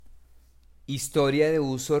Historia de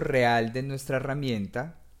uso real de nuestra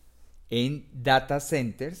herramienta en data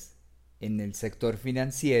centers en el sector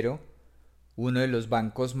financiero, uno de los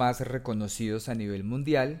bancos más reconocidos a nivel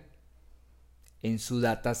mundial, en su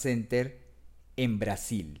data center en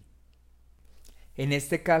Brasil. En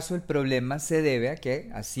este caso el problema se debe a que,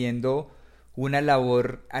 haciendo una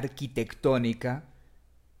labor arquitectónica,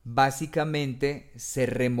 básicamente se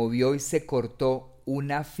removió y se cortó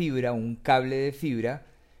una fibra, un cable de fibra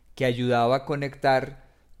que ayudaba a conectar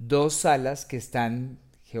dos salas que están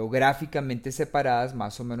geográficamente separadas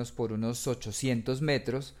más o menos por unos 800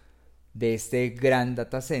 metros de este gran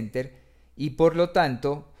data center, y por lo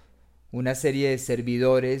tanto una serie de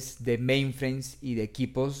servidores, de mainframes y de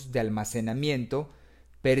equipos de almacenamiento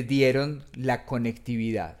perdieron la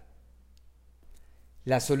conectividad.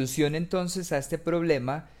 La solución entonces a este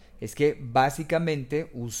problema es que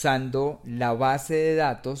básicamente, usando la base de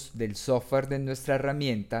datos del software de nuestra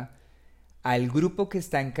herramienta, al grupo que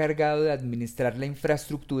está encargado de administrar la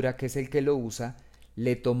infraestructura, que es el que lo usa,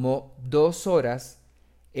 le tomó 2 horas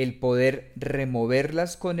el poder remover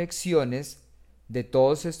las conexiones de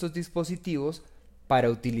todos estos dispositivos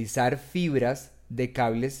para utilizar fibras de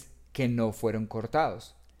cables que no fueron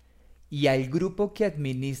cortados. Y al grupo que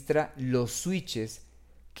administra los switches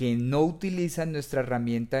que no utilizan nuestra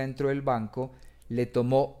herramienta dentro del banco, le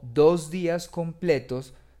tomó 2 días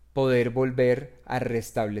completos poder volver a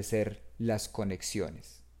restablecer las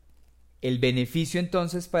conexiones. El beneficio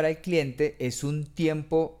entonces para el cliente es un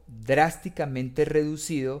tiempo drásticamente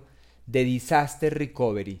reducido de disaster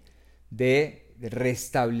recovery, de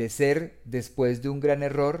restablecer después de un gran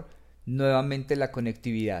error nuevamente la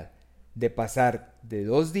conectividad, de pasar de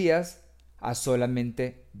 2 días a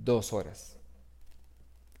solamente 2 horas.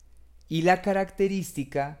 Y la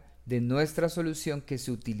característica de nuestra solución que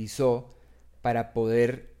se utilizó para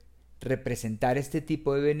poder representar este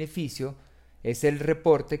tipo de beneficio es el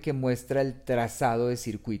reporte que muestra el trazado de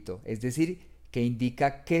circuito, es decir, que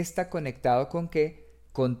indica qué está conectado con qué,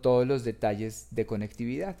 con todos los detalles de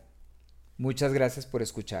conectividad. Muchas gracias por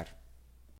escuchar.